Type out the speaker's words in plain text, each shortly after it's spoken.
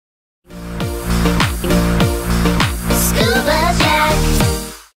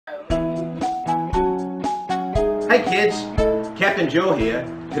Hi kids, Captain Joe here.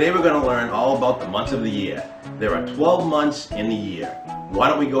 Today we're going to learn all about the months of the year. There are 12 months in the year. Why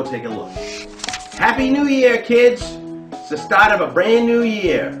don't we go take a look? Happy New Year, kids! It's the start of a brand new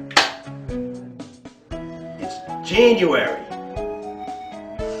year. It's January.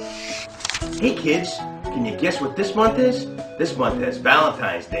 Hey kids, can you guess what this month is? This month has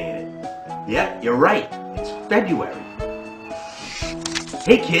Valentine's Day in it. Yeah, you're right. It's February.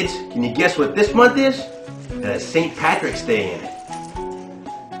 Hey kids, can you guess what this month is? It has St. Patrick's Day in it.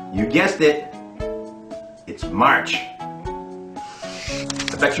 You guessed it. It's March.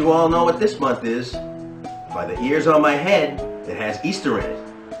 I bet you all know what this month is. By the ears on my head, it has Easter in it.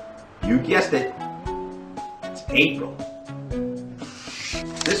 You guessed it. It's April.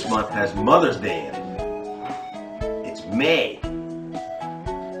 This month has Mother's Day in it. It's May.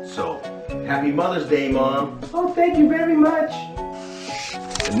 So, happy Mother's Day, Mom. Oh, thank you very much.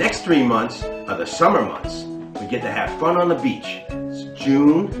 The next 3 months are the summer months. We get to have fun on the beach. It's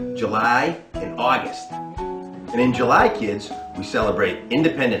June, July, and August. And in July, kids, we celebrate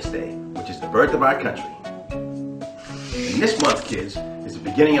Independence Day, which is the birth of our country. And this month, kids, is the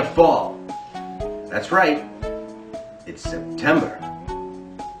beginning of fall. That's right, it's September.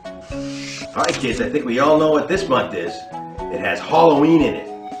 All right, kids, I think we all know what this month is. It has Halloween in it.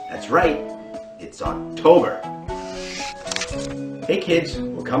 That's right, it's October. Hey kids,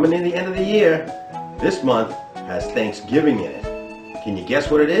 we're coming in the end of the year. This month has Thanksgiving in it. Can you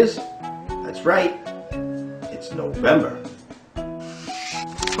guess what it is? That's right, it's November.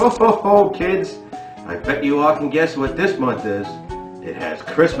 Ho ho ho kids, I bet you all can guess what this month is. It has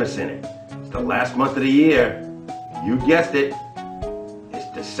Christmas in it. It's the last month of the year. You guessed it, it's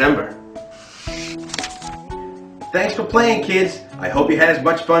December. Thanks for playing, kids. I hope you had as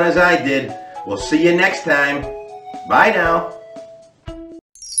much fun as I did. We'll see you next time. Bye now.